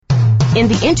In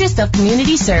the interest of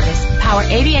community service, Power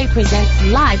 88 presents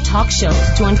live talk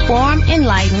shows to inform,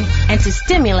 enlighten, and to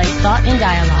stimulate thought and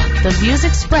dialogue. The views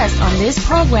expressed on this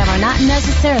program are not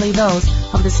necessarily those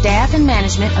of the staff and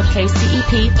management of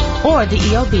KCEP or the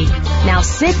EOB. Now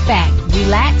sit back,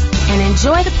 relax, and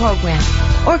enjoy the program,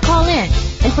 or call in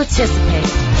and participate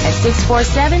at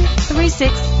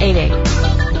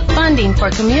 647-3688. Funding for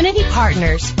community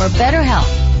partners for better health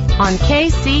on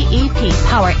KCEP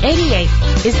Power 88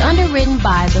 is underwritten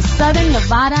by the Southern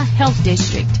Nevada Health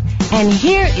District. And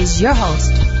here is your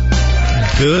host.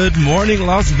 Good morning,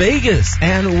 Las Vegas,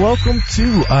 and welcome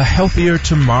to A Healthier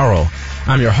Tomorrow.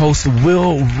 I'm your host,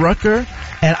 Will Rucker,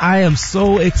 and I am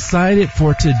so excited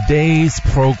for today's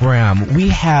program. We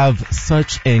have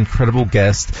such an incredible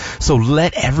guest, so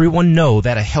let everyone know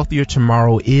that A Healthier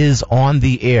Tomorrow is on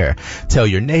the air. Tell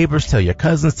your neighbors, tell your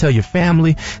cousins, tell your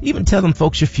family, even tell them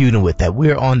folks you're feuding with that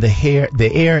we're on the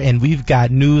air and we've got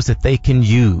news that they can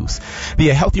use. The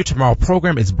A Healthier Tomorrow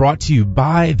program is brought to you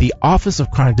by the Office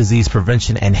of Chronic Disease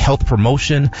Prevention and Health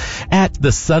Promotion at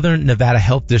the Southern Nevada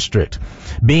Health District.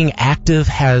 Being active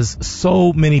has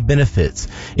so many benefits.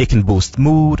 It can boost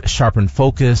mood, sharpen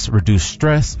focus, reduce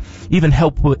stress, even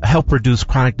help reduce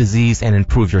chronic disease and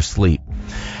improve your sleep.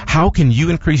 How can you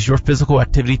increase your physical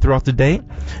activity throughout the day?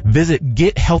 Visit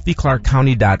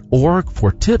gethealthyclarkcounty.org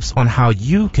for tips on how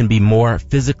you can be more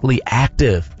physically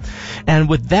active. And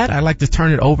with that, I'd like to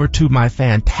turn it over to my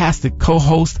fantastic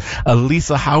co-host,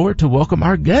 Elisa Howard, to welcome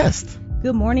our guest.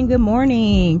 Good morning. Good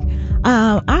morning.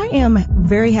 I am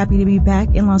very happy to be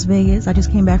back in Las Vegas. I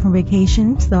just came back from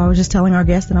vacation, so I was just telling our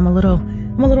guests that I'm a little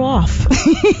off.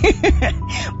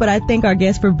 But I thank our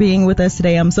guests for being with us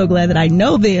today. I'm so glad that I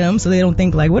know them, so they don't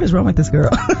think like, what is wrong with this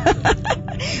girl?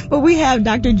 But we have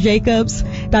Dr.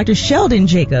 Sheldon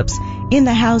Jacobs in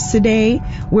the house today.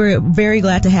 We're very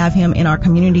glad to have him in our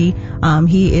community.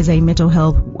 He is a mental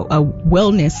health,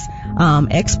 wellness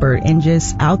expert and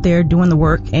just out there doing the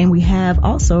work. And we have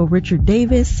also Richard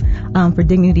Davis for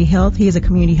Dignity Health. He is a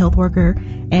community health worker,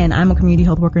 and I'm a community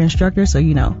health worker instructor, so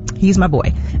you know, he's my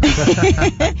boy.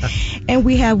 And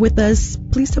we have with us,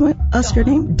 please tell us your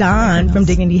name, Don from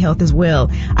Dignity Health as well.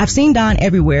 I've seen Don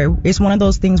everywhere. It's one of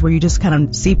those things where you just kind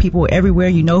of see people everywhere,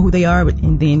 you know who they are,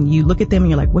 and then you look at them and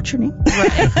you're like, what's your name?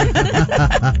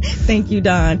 Thank you,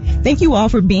 Don. Thank you all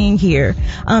for being here.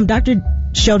 Dr.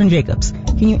 Sheldon Jacobs,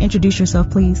 can you introduce yourself,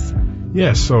 please?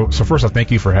 Yes. So first, I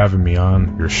thank you for having me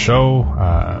on your show,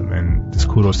 and just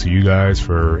kudos to you guys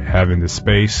for having this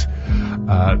space.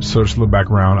 So just a little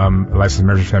background. I'm a licensed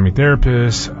marriage and family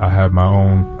therapist. I have my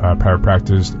own private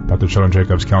practice, Dr. Sheldon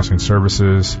Jacobs Counseling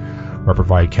Services, where I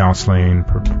provide counseling,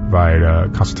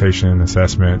 provide consultation,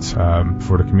 assessments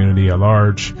for the community at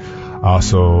large.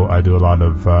 Also, I do a lot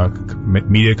of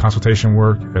media consultation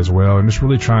work as well, and just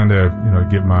really trying to,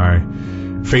 get my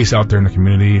face out there in the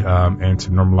community and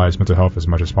to normalize mental health as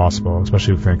much as possible,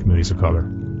 especially within communities of color.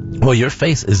 Well, your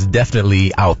face is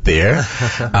definitely out there.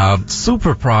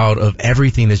 Super proud of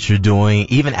everything that you're doing,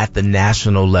 even at the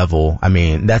national level. I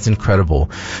mean, that's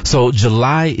incredible. So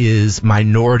July is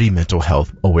Minority Mental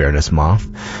Health Awareness Month.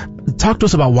 Talk to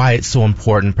us about why it's so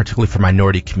important, particularly for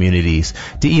minority communities,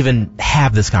 to even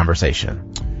have this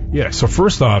conversation. Yeah. So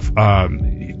first off,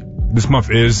 this month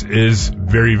is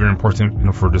very, very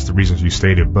important, for just the reasons you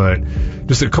stated, but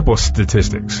just a couple of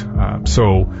statistics.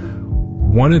 So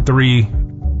 1 in 3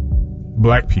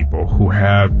 Black people who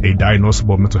have a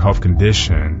diagnosable mental health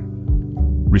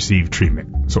condition receive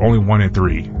treatment. So only 1 in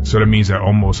 3. So that means that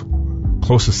almost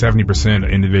close to 70% of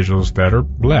individuals that are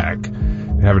Black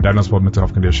that have a diagnosable mental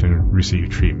health condition receive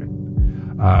treatment.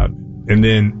 And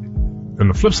then on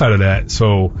the flip side of that,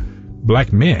 so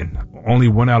Black men, only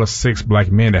 1 out of 6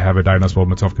 Black men that have a diagnosable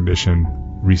mental health condition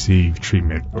receive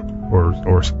treatment or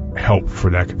help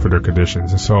for their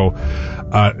conditions. And so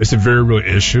it's a very real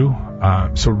issue.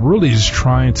 So really just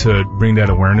trying to bring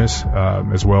that awareness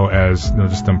as well as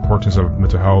just the importance of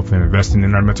mental health and investing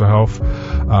in our mental health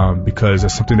because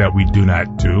it's something that we do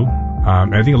not do.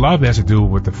 And I think a lot of it has to do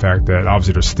with the fact that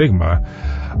obviously there's stigma,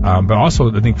 but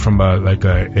also I think from a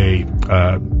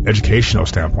educational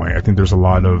standpoint, I think there's a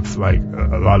lot of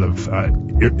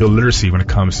illiteracy when it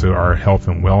comes to our health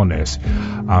and wellness.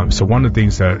 So one of the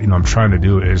things that I'm trying to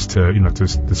do is to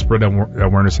spread that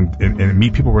awareness and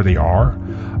meet people where they are.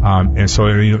 And so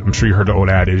I'm sure you heard the old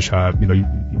adage,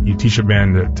 you teach a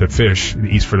man to fish, he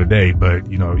eats for the day,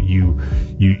 but you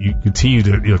continue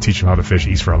to teach him how to fish,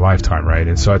 he eats for a lifetime, right?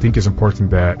 And so I think it's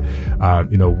important that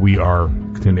we are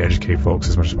continuing to educate folks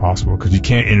as much as possible because you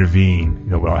can't intervene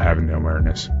without having the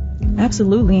awareness.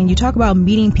 Absolutely. And you talk about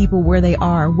meeting people where they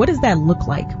are. What does that look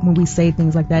like when we say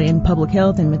things like that in public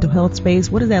health and mental health space?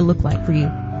 What does that look like for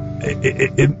you?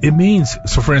 It means,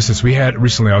 so for instance,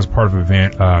 I was part of an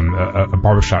event, a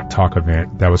barbershop talk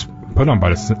event that was put on by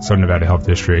the Southern Nevada Health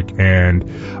District, and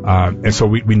so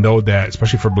we know that,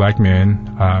 especially for Black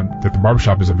men, that the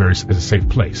barbershop is a safe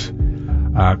place.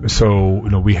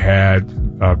 So we had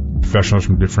professionals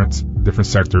from different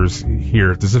sectors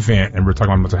here at this event, and we're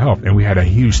talking about mental health, and we had a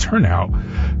huge turnout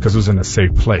because it was in a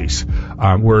safe place.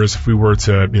 Whereas if we were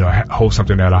to hold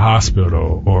something at a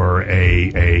hospital or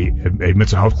a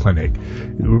mental health clinic,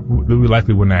 we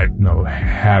likely would not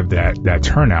have that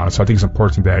turnout. So I think it's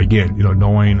important that, again,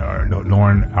 knowing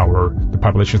the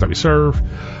populations that we serve,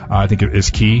 I think it is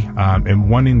key, and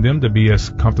wanting them to be as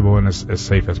comfortable and as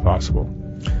safe as possible.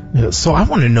 So I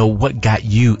want to know what got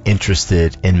you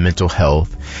interested in mental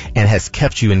health and has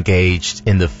kept you engaged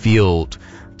in the field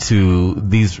to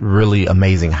these really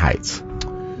amazing heights.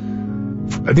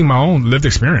 I think my own lived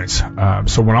experience.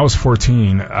 So when I was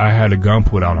 14, I had a gun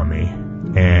pulled out on me,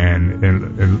 and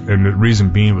the reason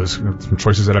being was some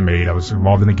choices that I made. I was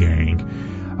involved in a gang,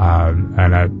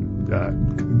 and I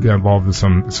got involved in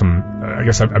some. I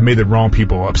guess I made the wrong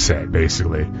people upset,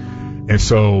 basically. And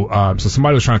so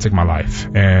somebody was trying to take my life,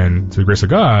 and to the grace of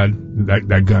God,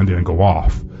 that gun didn't go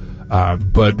off.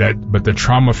 But the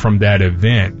trauma from that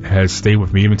event has stayed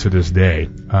with me even to this day.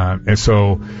 And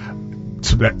so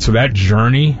that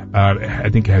journey, I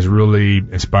think, has really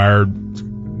inspired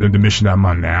the mission that I'm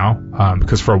on now.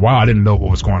 Because for a while I didn't know what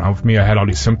was going on with me. I had all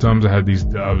these symptoms. I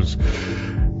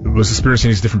was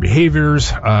experiencing these different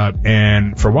behaviors,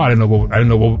 and for a while I didn't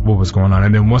know what was going on.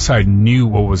 And then once I knew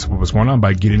what was going on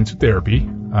by getting into therapy,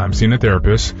 seeing a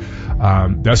therapist,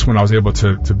 that's when I was able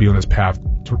to be on this path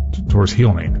towards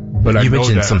healing. But I know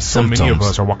that so many of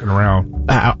us are walking around.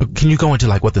 Can you go into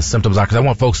what the symptoms are? Because I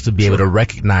want folks to be able to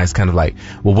recognize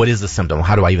what is the symptom?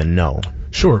 How do I even know?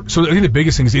 Sure. So I think the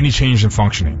biggest thing is any change in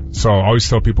functioning. So I always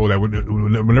tell people that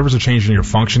whenever there's a change in your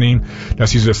functioning,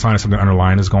 that's usually a sign of something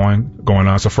underlying is going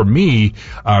on. So for me,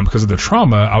 because of the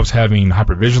trauma, I was having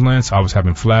hypervigilance, I was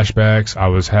having flashbacks, I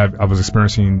was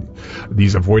experiencing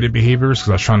these avoided behaviors because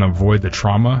I was trying to avoid the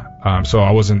trauma. So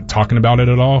I wasn't talking about it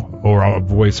at all, or I'll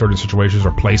avoid certain situations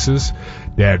or places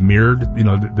that mirrored, the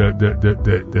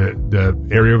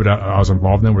area that I was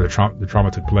involved in where the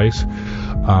trauma took place.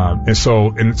 And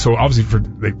so obviously for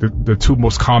the two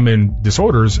most common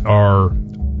disorders are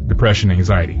depression and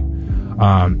anxiety.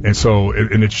 And so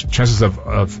the chances of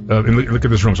and look at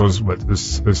this room. So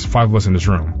there's 5 of us in this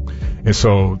room. And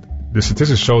so the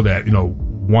statistics show that,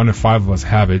 1 in 5 of us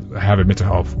have a mental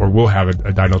health, or will have a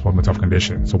diagnosable mental health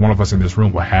condition. So one of us in this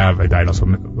room will have a diagnosable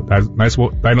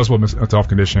mental health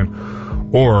condition,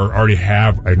 or already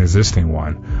have an existing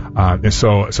one. And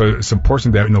so it's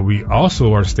important that, we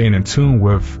also are staying in tune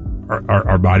with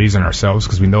our bodies and ourselves,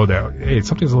 because we know that, hey,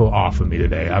 something's a little off with me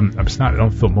today. I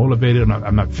don't feel motivated.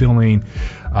 I'm not feeling,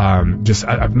 I'm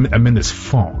in this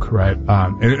funk, right?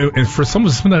 And for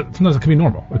sometimes it can be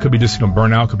normal. It could be just,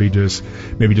 burnout. It could be just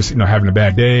having a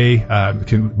bad day.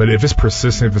 But if it's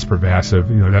persistent, if it's pervasive,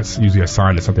 that's usually a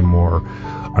sign that something more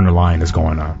underlying is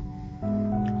going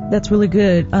on. That's really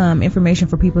good information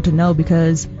for people to know,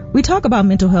 because we talk about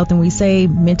mental health and we say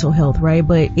mental health, right?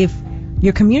 But if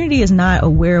your community is not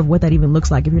aware of what that even looks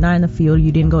like, if you're not in the field,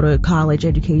 you didn't go to college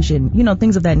education,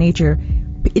 things of that nature,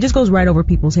 it just goes right over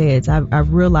people's heads.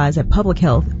 I've realized that public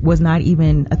health was not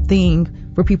even a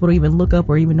thing for people to even look up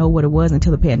or even know what it was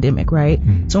until the pandemic, right?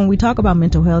 Mm-hmm. So when we talk about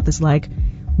mental health, it's like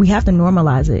we have to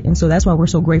normalize it. And so that's why we're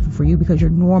so grateful for you, because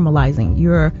you're normalizing.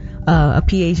 You're a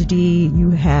PhD, you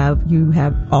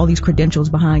have all these credentials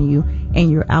behind you,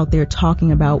 and you're out there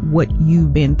talking about what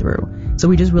you've been through. So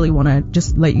we just really want to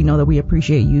just let you know that we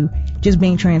appreciate you just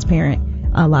being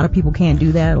transparent. A lot of people can't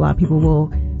do that. A lot of people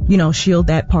will, shield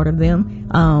that part of them.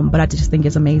 But I just think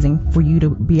it's amazing for you to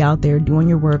be out there doing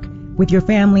your work with your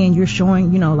family, and you're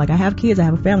showing, I have kids, I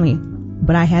have a family,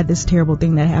 but I had this terrible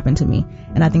thing that happened to me.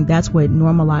 And I think that's what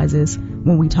normalizes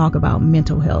when we talk about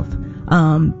mental health.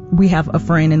 We have a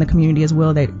friend in the community as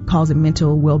well that calls it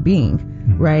mental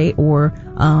well-being, right? Or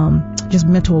just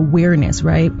mental awareness,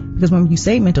 right? Because when you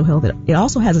say mental health, it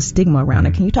also has a stigma around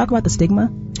it. Can you talk about the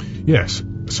stigma? Yes.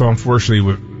 So unfortunately,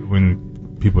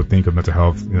 when people think of mental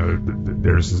health,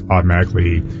 there's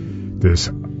automatically this,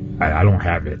 I don't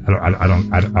have it. I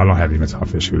don't have any mental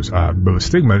health issues. But with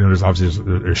stigma, there's obviously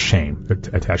there's shame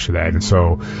attached to that. And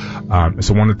so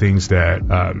one of the things that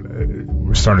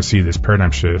we're starting to see this paradigm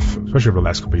shift, especially over the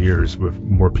last couple of years, with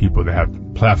more people that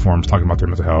have platforms talking about their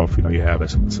mental health. You have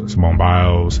Simone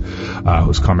Biles,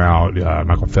 who's come out,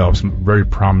 Michael Phelps, very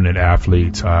prominent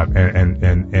athletes,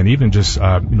 and even just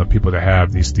people that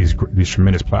have these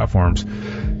tremendous platforms,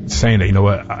 saying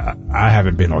that, I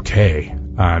haven't been okay,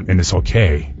 and it's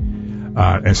okay.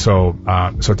 And so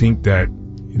I think that,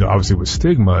 obviously with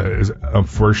stigma, is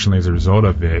unfortunately as a result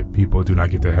of it, people do not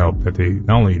get the help that they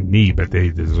not only need, but they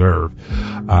deserve.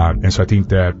 And so I think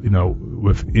that,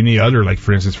 with any other, like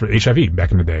for instance, for HIV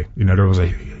back in the day, there was a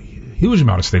huge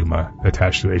amount of stigma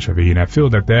attached to HIV. And I feel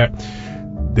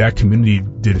that community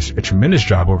did a tremendous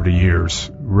job over the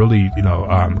years, really,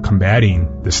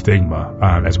 combating the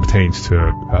stigma as it pertains to,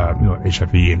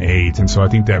 HIV and AIDS. And so I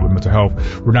think that with mental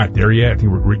health, we're not there yet. I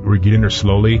think we're getting there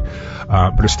slowly,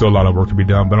 but there's still a lot of work to be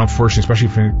done. But unfortunately, especially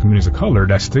for communities of color,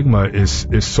 that stigma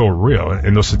is so real,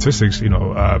 and those statistics,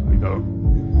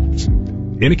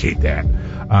 indicate that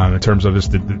in terms of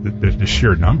the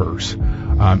sheer numbers.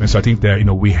 And so I think that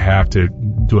we have to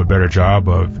do a better job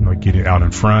of getting out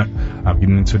in front,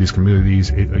 getting into these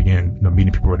communities, again,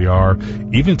 meeting people where they are,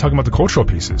 even talking about the cultural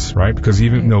pieces, right? Because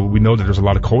even we know that there's a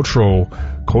lot of cultural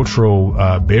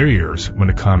barriers when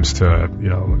it comes to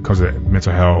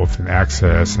mental health and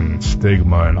access and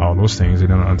stigma and all those things. And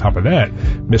then on top of that,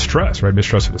 mistrust, right?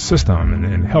 Mistrust of the system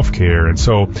and healthcare. And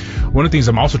so one of the things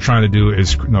I'm also trying to do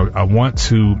is I want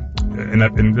to,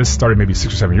 and this started maybe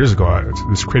 6 or 7 years ago, I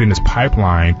was creating this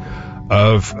pipeline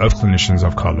of clinicians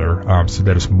of color, so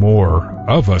that it's more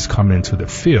of us coming into the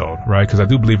field, right? Because I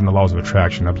do believe in the laws of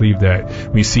attraction. I believe that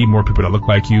when you see more people that look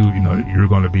like you, you're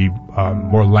going to be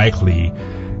more likely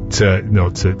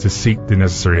to seek the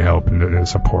necessary help and the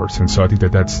supports. And so I think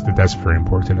that's very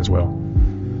important as well.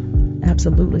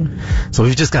 Absolutely. So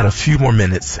we've just got a few more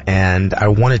minutes, and I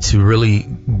wanted to really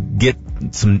get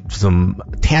some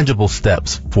tangible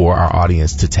steps for our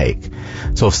audience to take.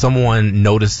 So if someone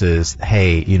notices,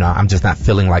 hey, I'm just not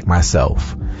feeling like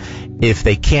myself, if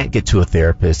they can't get to a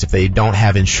therapist, if they don't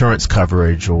have insurance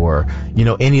coverage or,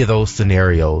 any of those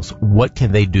scenarios, what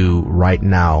can they do right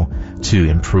now to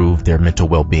improve their mental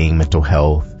well-being, mental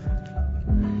health?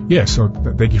 Yeah, so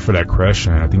thank you for that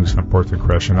question. I think it's an important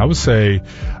question. I would say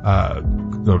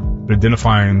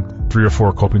identifying 3 or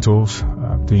 4 coping tools,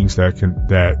 things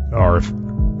that are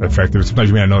effective. Sometimes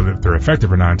you may not know that they're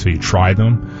effective or not until you try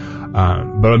them.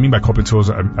 But what I mean by coping tools,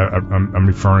 I'm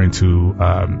referring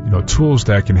to tools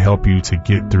that can help you to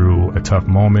get through a tough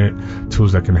moment,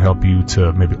 tools that can help you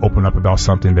to maybe open up about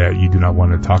something that you do not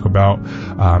want to talk about.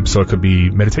 So it could be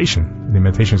meditation.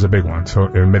 Meditation is a big one. So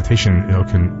meditation,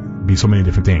 can be so many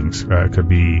different things. It could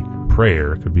be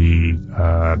prayer, it could be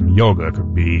yoga, it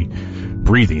could be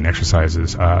breathing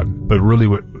exercises. But really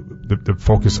what the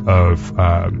focus of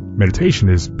meditation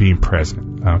is being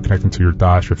present, connecting to your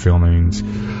thoughts, your feelings,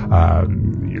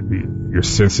 your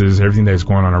senses, everything that is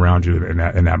going on around you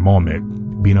in that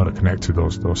moment, being able to connect to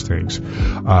those things.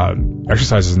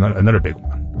 Exercise is another big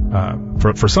one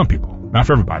for some people. Not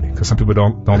for everybody, because some people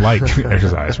don't like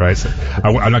exercise, right? So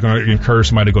I'm not going to encourage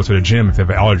somebody to go to the gym if they have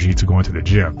an allergy to going to the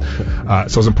gym.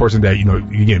 So it's important that,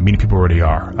 again, meeting people where they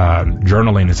are.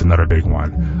 Journaling is another big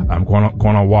one.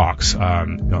 Going on walks,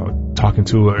 talking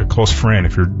to a close friend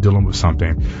if you're dealing with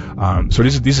something. So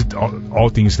these are all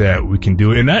things that we can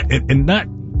do, and not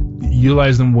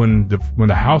utilize them when the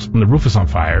roof is on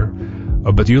fire.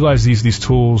 But utilize these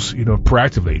tools,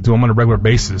 proactively, do them on a regular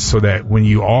basis, so that when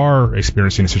you are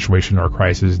experiencing a situation or a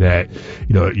crisis, that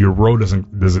your road doesn't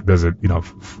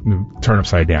turn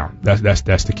upside down. That's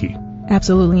the key.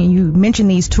 Absolutely. And you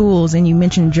mentioned these tools, and you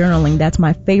mentioned journaling. That's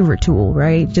my favorite tool,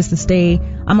 right? Just to stay.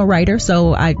 I'm a writer,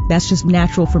 so that's just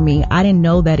natural for me. I didn't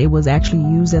know that it was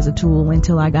actually used as a tool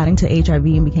until I got into HIV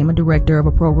and became a director of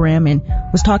a program, and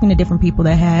was talking to different people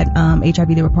that had HIV.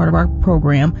 They were part of our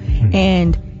program,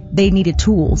 and they needed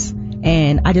tools,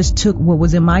 and I just took what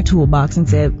was in my toolbox and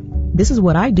said, this is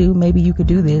what I do, maybe you could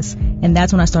do this. And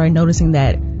that's when I started noticing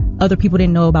that other people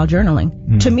didn't know about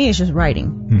journaling. To me, it's just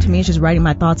writing. To me, it's just writing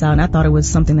my thoughts out, and I thought it was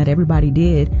something that everybody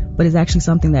did, but it's actually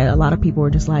something that a lot of people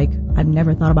are just like, I've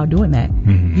never thought about doing that.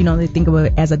 They think of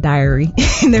it as a diary,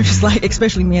 and they're just like,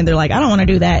 especially men, they're like, I don't want to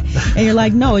do that. And you're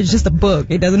like, no, it's just a book.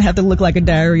 It doesn't have to look like a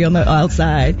diary on the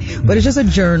outside, but it's just a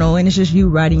journal, and it's just you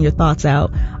writing your thoughts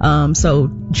out. So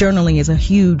journaling is a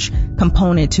huge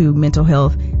component to mental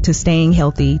health, to staying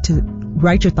healthy, to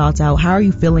write your thoughts out. How are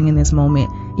you feeling in this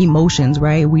moment? Emotions,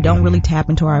 right? We don't really tap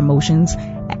into our emotions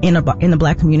in the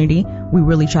Black community. We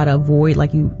really try to avoid,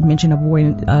 like you mentioned,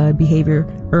 avoidant behavior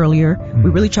earlier.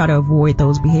 We really try to avoid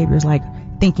those behaviors, like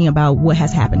thinking about what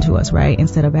has happened to us, right,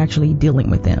 instead of actually dealing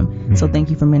with them. So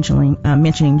thank you for mentioning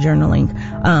journaling.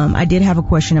 I did have a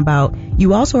question about,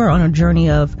 you also are on a journey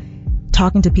of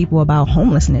talking to people about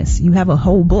homelessness. You have a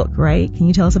whole book, right? Can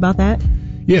you tell us about that?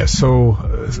 Yeah, so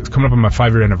it's coming up on my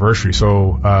 5-year anniversary.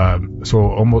 So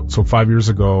 5 years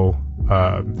ago,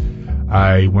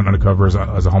 I went undercover as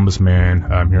a homeless man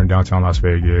here in downtown Las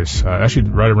Vegas. Actually,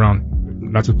 right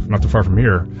around not too far from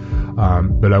here.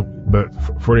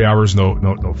 But 40 hours,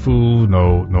 no food,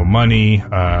 no money,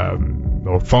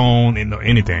 no phone, and no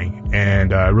anything.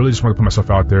 And I really just want to put myself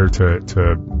out there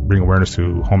to bring awareness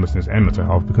to homelessness and mental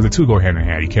health, because the two go hand in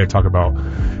hand. You can't talk about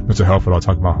mental health without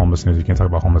talking about homelessness. You can't talk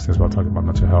about homelessness without talking about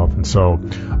mental health. And so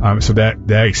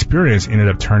that experience ended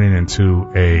up turning into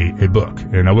a book.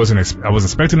 And I wasn't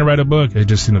expecting to write a book. It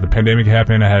just, the pandemic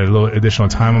happened. I had a little additional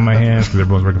time on my hands because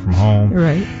everyone's working from home.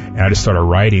 Right. And I just started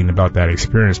writing about that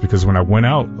experience, because when I went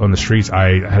out on the streets,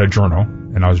 I had a journal,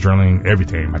 and I was journaling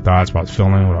everything, my thoughts, what I was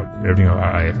feeling, everything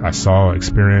I saw,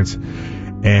 experienced.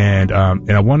 And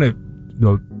I wanted,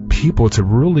 people to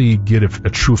really get a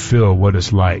true feel of what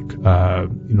it's like,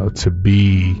 to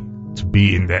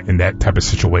be in that type of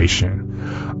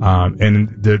situation.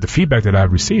 And the feedback that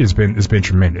I've received has been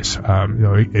tremendous.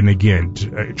 And again,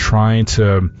 trying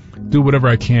to do whatever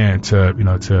I can to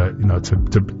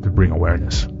bring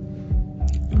awareness.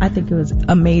 I think it was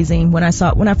amazing when I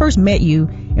first met you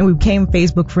and we became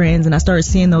Facebook friends, and I started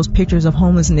seeing those pictures of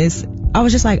homelessness. I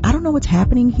was just like, I don't know what's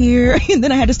happening here. And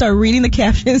then I had to start reading the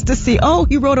captions to see, oh,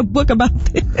 he wrote a book about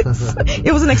this.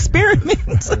 It was an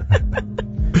experiment.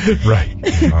 Right.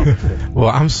 Well,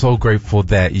 I'm so grateful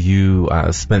that you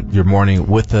spent your morning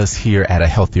with us here at A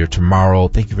Healthier Tomorrow.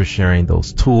 Thank you for sharing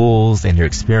those tools and your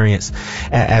experience.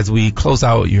 As we close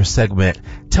out your segment,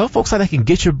 tell folks how they can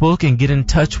get your book and get in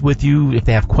touch with you if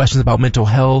they have questions about mental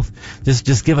health.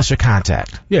 Just give us your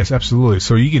contact. Yes, absolutely.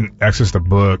 So you can access the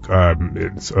book.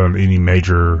 It's on any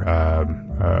major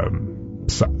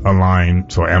online,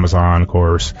 so Amazon, of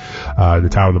course. The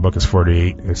title of the book is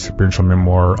 48. It's Spiritual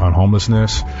Memoir on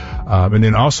Homelessness. And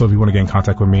then also, if you want to get in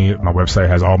contact with me, my website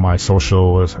has all my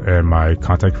socials and my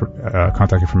contact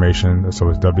information. So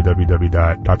it's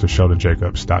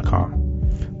www.drsheldonjacobs.com.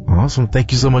 Awesome.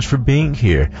 Thank you so much for being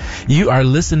here. You are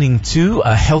listening to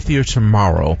A Healthier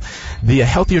Tomorrow. The A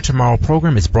Healthier Tomorrow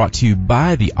program is brought to you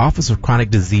by the Office of Chronic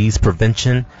Disease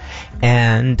Prevention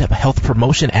and Health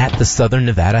Promotion at the Southern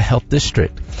Nevada Health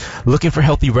District. Looking for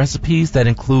healthy recipes that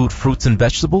include fruits and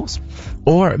vegetables?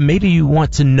 Or maybe you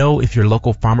want to know if your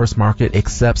local farmers market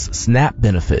accepts SNAP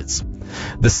benefits.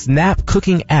 The SNAP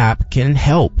Cooking app can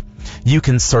help. You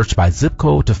can search by zip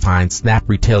code to find SNAP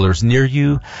retailers near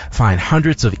you, find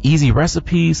hundreds of easy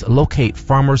recipes, locate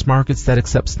farmers markets that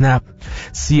accept SNAP,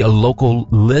 see a local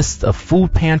list of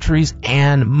food pantries,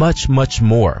 and much, much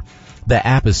more. The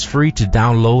app is free to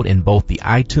download in both the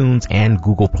iTunes and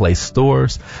Google Play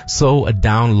stores, so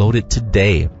download it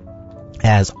today.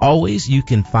 As always, you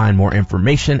can find more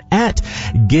information at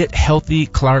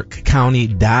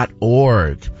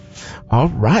gethealthyclarkcounty.org. All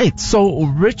right. So,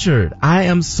 Richard, I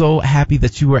am so happy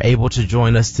that you were able to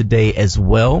join us today as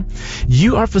well.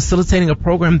 You are facilitating a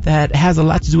program that has a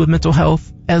lot to do with mental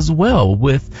health as well,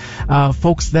 with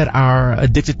folks that are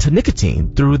addicted to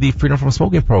nicotine through the Freedom from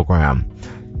Smoking program.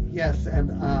 Yes, and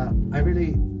I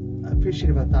really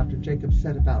appreciate what Dr. Jacobs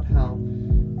said about how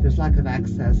there's lack of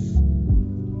access,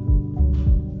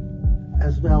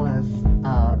 as well as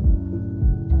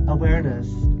awareness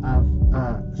of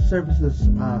services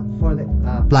for the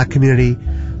Black community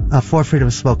for freedom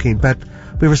of smoking. But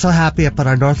we were so happy up at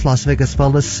our North Las Vegas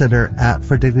Wellness Center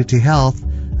for Dignity Health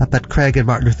up at Craig and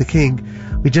Martin Luther King.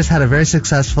 We just had a very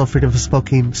successful freedom of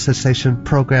smoking cessation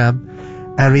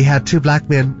program, and we had 2 Black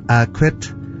men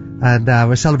quit, and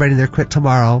we're celebrating their quit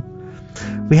tomorrow.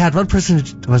 We had one person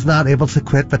who was not able to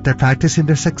quit, but they're practicing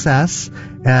their success,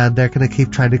 and they're going to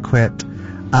keep trying to quit.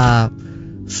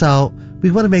 So we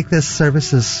want to make these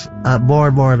services more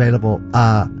and more available,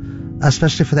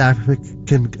 especially for the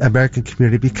African American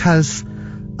community, because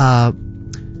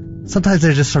sometimes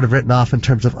they're just sort of written off in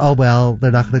terms of, oh, well,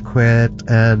 they're not going to quit,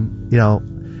 and,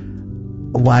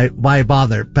 why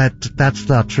bother? But that's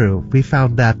not true. We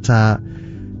found that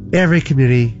every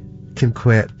community can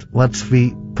quit once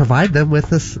we provide them with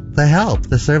the help,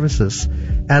 the services.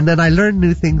 And then I learn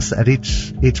new things at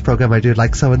each program I do.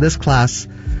 Like, so in this class,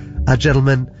 a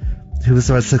gentleman who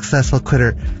was a successful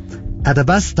quitter, at a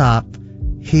bus stop,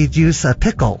 he'd use a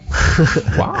pickle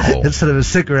instead of a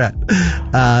cigarette.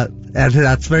 And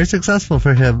that's very successful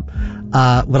for him.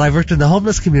 When I worked in the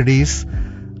homeless communities,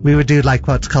 we would do like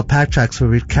what's called pack tracks, where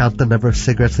we'd count the number of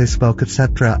cigarettes they smoke,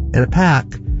 etc., in a pack.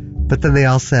 But then they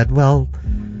all said, well,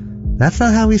 that's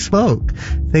not how we smoke.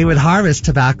 They would harvest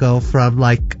tobacco from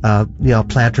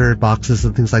planter boxes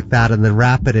and things like that, and then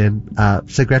wrap it in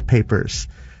cigarette papers.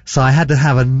 So I had to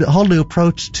have a whole new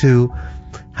approach to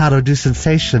how to do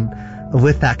sensation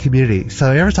with that community.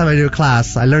 So every time I do a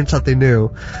class, I learn something new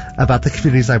about the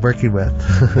communities I'm working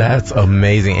with. That's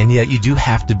amazing. And yet you do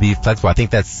have to be flexible. I think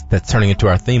that's turning into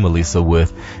our theme, Elisa,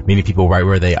 with meeting people right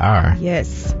where they are.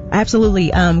 Yes,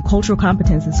 absolutely. Cultural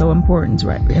competence is so important,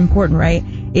 right?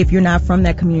 If you're not from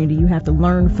that community, you have to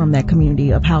learn from that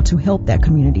community of how to help that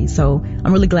community. So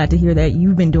I'm really glad to hear that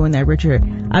you've been doing that, Richard.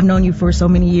 I've known you for so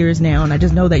many years now, and I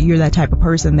just know that you're that type of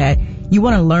person that you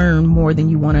want to learn more than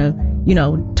you want to,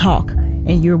 talk.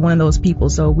 And you're one of those people.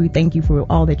 So we thank you for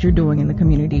all that you're doing in the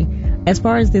community. As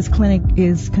far as this clinic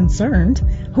is concerned,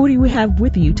 who do we have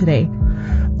with you today?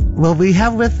 Well, we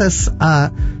have with us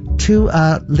two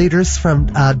leaders from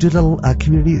Doolittle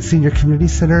Senior Community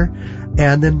Center,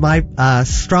 and then my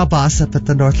straw boss up at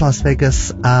the North Las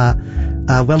Vegas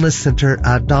Wellness Center,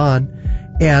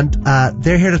 Dawn. And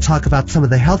they're here to talk about some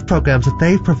of the health programs that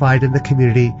they provide in the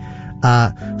community.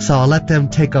 So I'll let them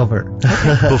take over.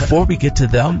 Before we get to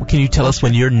them, can you tell us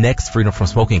when your next Freedom from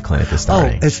Smoking clinic is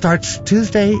starting? Oh, it starts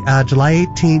Tuesday, July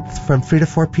 18th from 3 to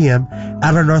 4 p.m.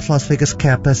 at our North Las Vegas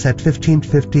campus at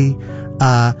 1550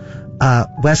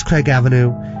 West Craig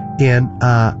Avenue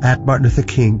at Martin Luther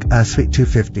King, Suite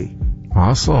 250.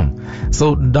 Awesome.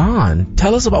 So, Dawn,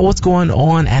 tell us about what's going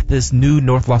on at this new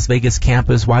North Las Vegas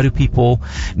campus. Why do people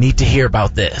need to hear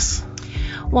about this?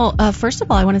 Well, first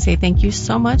of all, I want to say thank you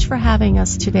so much for having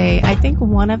us today. I think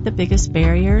one of the biggest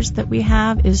barriers that we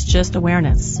have is just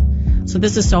awareness. So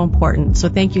this is so important. So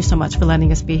thank you so much for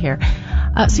letting us be here.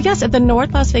 So yes, at the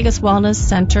North Las Vegas Wellness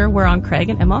Center, we're on Craig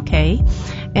and MLK.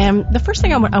 And the first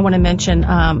thing I want to mention,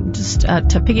 just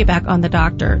to piggyback on the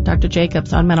Dr.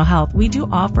 Jacobs on mental health, we do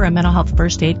offer a mental health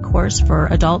first aid course for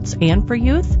adults and for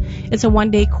youth. It's a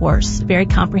one-day course, very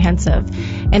comprehensive.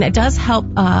 And it does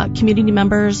help community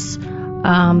members,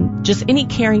 just any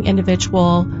caring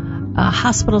individual,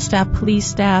 hospital staff, police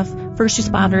staff, first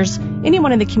responders,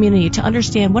 anyone in the community to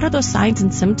understand what are those signs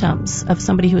and symptoms of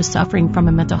somebody who is suffering from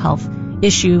a mental health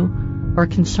issue or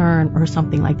concern or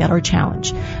something like that, or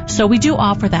challenge. So we do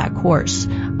offer that course.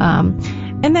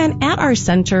 And then at our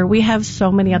center, we have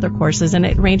so many other courses, and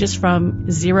it ranges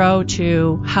from 0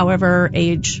 to however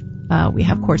age. We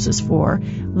have courses for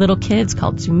little kids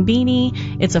called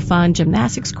Zumbini. It's a fun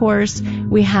gymnastics course.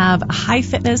 We have a high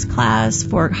fitness class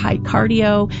for high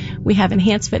cardio. We have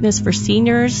enhanced fitness for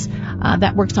seniors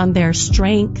that works on their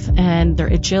strength and their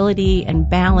agility and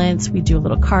balance. We do a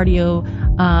little cardio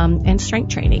and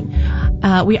strength training.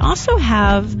 We also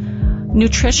have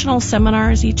nutritional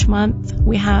seminars each month.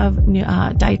 We have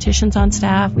dietitians on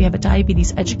staff. We have a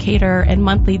diabetes educator, and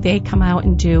monthly they come out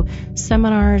and do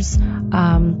seminars,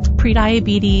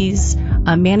 pre-diabetes,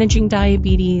 managing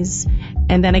diabetes,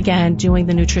 and then again doing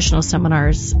the nutritional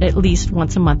seminars at least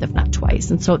once a month, if not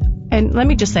twice. And let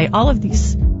me just say, all of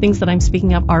these things that I'm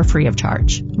speaking of are free of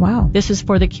charge. Wow. This is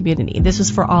for the community. This is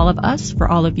for all of us, for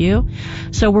all of you.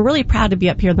 So we're really proud to be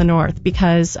up here in the North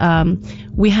because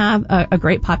we have a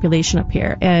great population up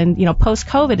here. And,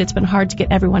 post-COVID, it's been hard to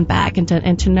get everyone back and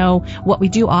to know what we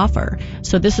do offer.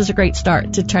 So this is a great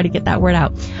start to try to get that word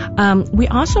out. We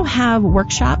also have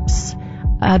workshops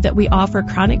that we offer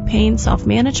chronic pain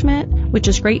self-management, which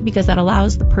is great because that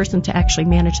allows the person to actually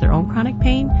manage their own chronic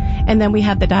pain. And then we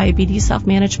have the diabetes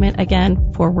self-management,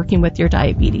 again, for working with your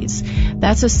diabetes.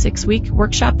 That's a 6-week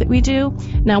workshop that we do.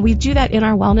 Now, we do that in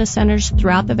our wellness centers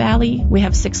throughout the valley. We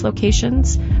have 6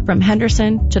 locations from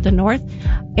Henderson to the north.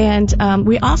 And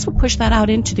we also push that out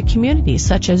into the communities,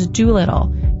 such as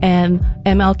Doolittle and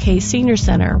MLK Senior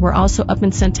Center. We're also up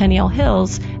in Centennial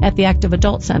Hills at the Active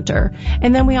Adult Center.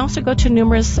 And then we also go to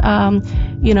numerous,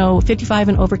 55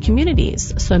 and over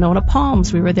communities. Sonoma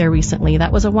Palms, we were there recently.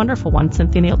 That was a wonderful one.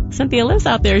 Cynthia lives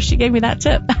out there. She gave me that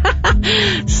tip.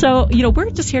 So, we're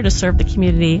just here to serve the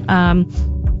community.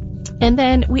 And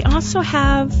then we also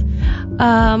have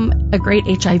a great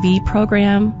HIV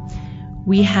program.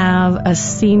 We have a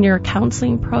senior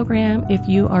counseling program. If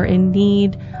you are in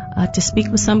need to speak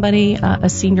with somebody, a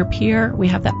senior peer, we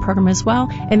have that program as well.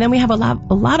 And then we have a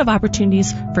lot of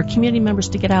opportunities for community members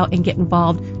to get out and get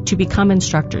involved, to become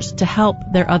instructors, to help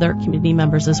their other community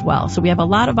members as well. So we have a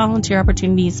lot of volunteer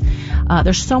opportunities.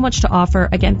 There's so much to offer.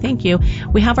 Again, thank you.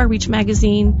 We have our Reach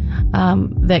magazine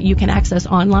that you can access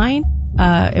online.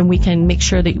 And we can make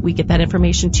sure that we get that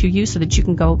information to you so that you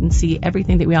can go and see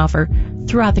everything that we offer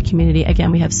throughout the community.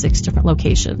 Again, we have 6 different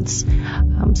locations.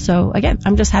 So again,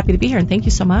 I'm just happy to be here, and thank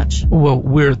you so much. Well,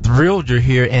 we're thrilled you're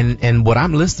here, and what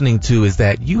I'm listening to is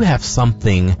that you have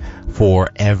something for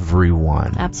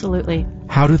everyone. Absolutely.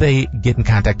 how do they get in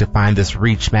contact to find this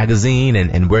Reach magazine,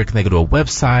 and where can they go to a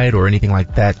website or anything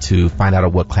like that to find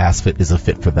out what class fit is a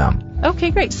fit for them?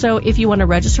 Okay, great. So if you want to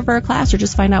register for a class or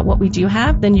just find out what we do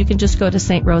have, then you can just go to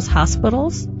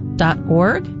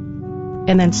strosehospitals.org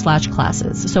and then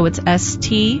 /classes. So it's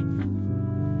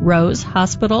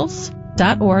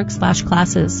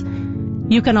strosehospitals.org/classes.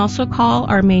 You can also call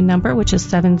our main number, which is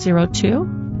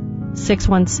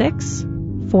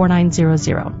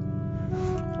 702-616-4900.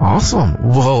 Awesome.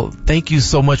 Well, thank you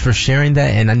so much for sharing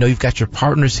that. And I know you've got your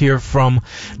partners here from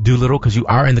Doolittle because you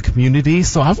are in the community.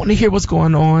 So I want to hear what's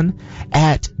going on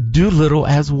at Doolittle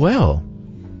as well.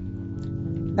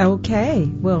 Okay.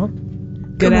 Well,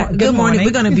 good morning.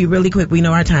 We're going to be really quick. We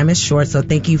know our time is short, so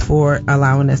thank you for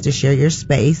allowing us to share your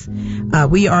space.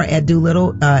 We are at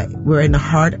Doolittle. We're in the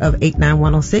heart of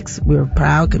 89106. We're a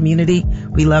proud community.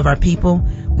 We love our people.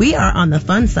 We are on the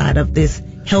fun side of this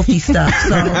healthy stuff. So,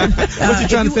 what you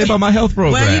trying to say about my health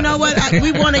program? Well, you know what?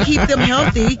 We want to keep them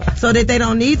healthy so that they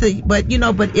don't need to. But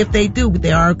if they do,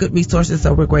 there are good resources.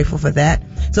 So we're grateful for that.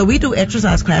 So we do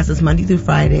exercise classes Monday through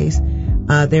Fridays.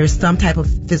 There's some type of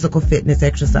physical fitness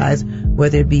exercise,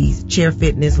 whether it be chair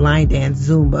fitness, line dance,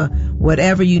 Zumba,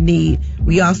 whatever you need.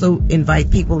 We also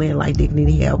invite people in like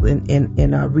Dignity Health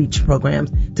and Reach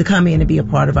programs to come in and be a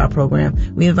part of our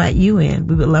program. We invite you in.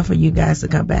 We would love for you guys to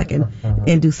come back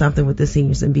and do something with the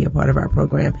seniors and be a part of our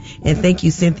program. And thank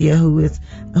you, Cynthia, who is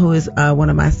one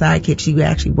of my sidekicks. She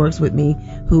actually works with me,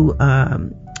 who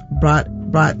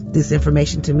brought this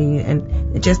information to me,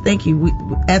 and just thank you.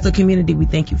 As a community, we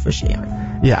thank you for sharing.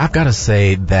 Yeah, I've got to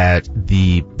say that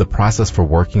the process for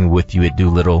working with you at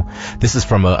Doolittle, this is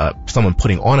from someone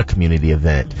putting on a community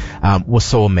event, was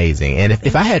so amazing. And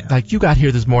if I had, like, you got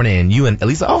here this morning and you and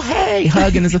Elisa, oh hey,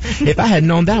 hugging and stuff, if I had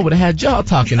known that, I would have had y'all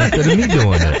talking instead of me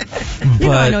doing it. But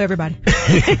I know everybody.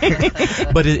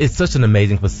 But it's such an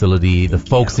amazing facility. The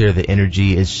folks there, the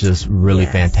energy is just really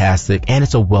fantastic, and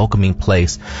it's a welcoming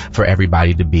place for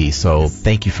everybody to be. So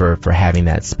thank you for having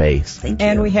that space. Thank you.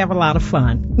 And we have a lot of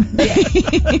fun.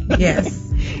 Yes.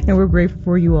 And we're grateful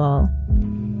for you all.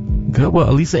 Good. Well,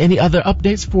 Elisa, any other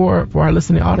updates for our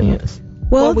listening audience?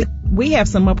 Well, we have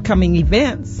some upcoming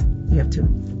events. You have two.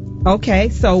 Okay,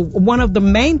 so one of the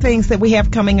main things that we have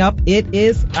coming up, it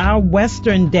is our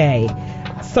Western Day.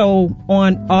 So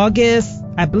on August,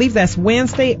 I believe that's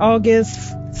Wednesday, August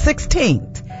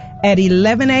 16th at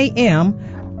 11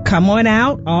 a.m., come on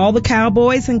out, all the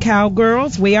cowboys and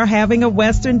cowgirls. We are having a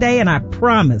Western Day, and I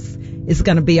promise it's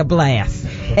going to be a blast,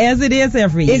 as it is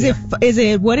every year. What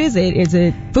is it? Is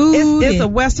it food? It's a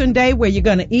Western Day where you're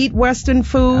going to eat Western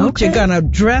food, okay. You're going to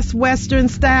dress Western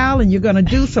style, and you're going to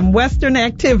do some Western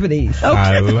activities. Okay.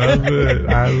 I love it.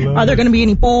 Are there going to be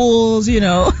any bowls,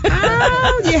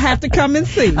 Oh, you have to come and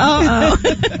see.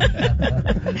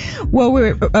 Well,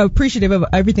 we're appreciative of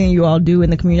everything you all do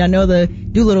in the community. I know the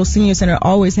Doolittle Senior Center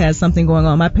always has something going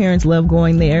on. My parents love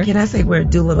going there. Can I say we're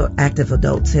Doolittle Active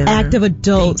Adult Center? Active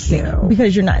Adult Center.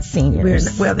 Because you're not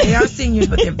seniors. Well, they are seniors,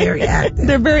 but they're very active.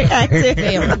 They're very active.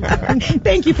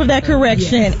 Thank you for that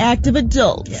correction. Yes. Active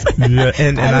adults. Yes. Yeah,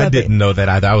 and I didn't know that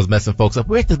either. I was messing folks up.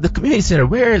 Where's the community center?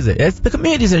 Where is it? It's the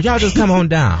community center. Y'all just come on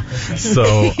down.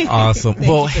 So awesome.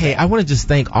 Well, hey, I want to just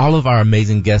thank all of our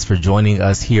amazing guests for joining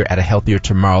us here at A Healthier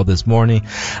Tomorrow this morning.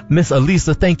 Miss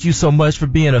Elisa, thank you so much for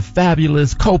being a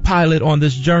fabulous co-pilot on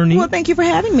this journey. Well, thank you for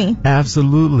having me.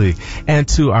 Absolutely. And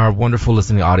to our wonderful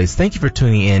listening audience, thank you for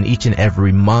tuning in each and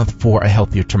every month for A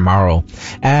Healthier Tomorrow.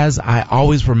 As I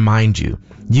always remind you,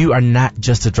 you are not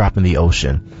just a drop in the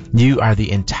ocean. You are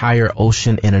the entire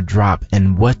ocean in a drop,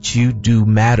 and what you do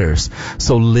matters.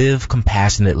 So live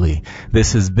compassionately.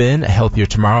 This has been A Healthier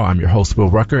Tomorrow. I'm your host, Will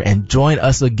Rucker, and join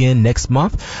us again next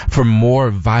month for more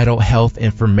vital health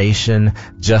information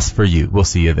just for you. We'll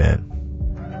see you then.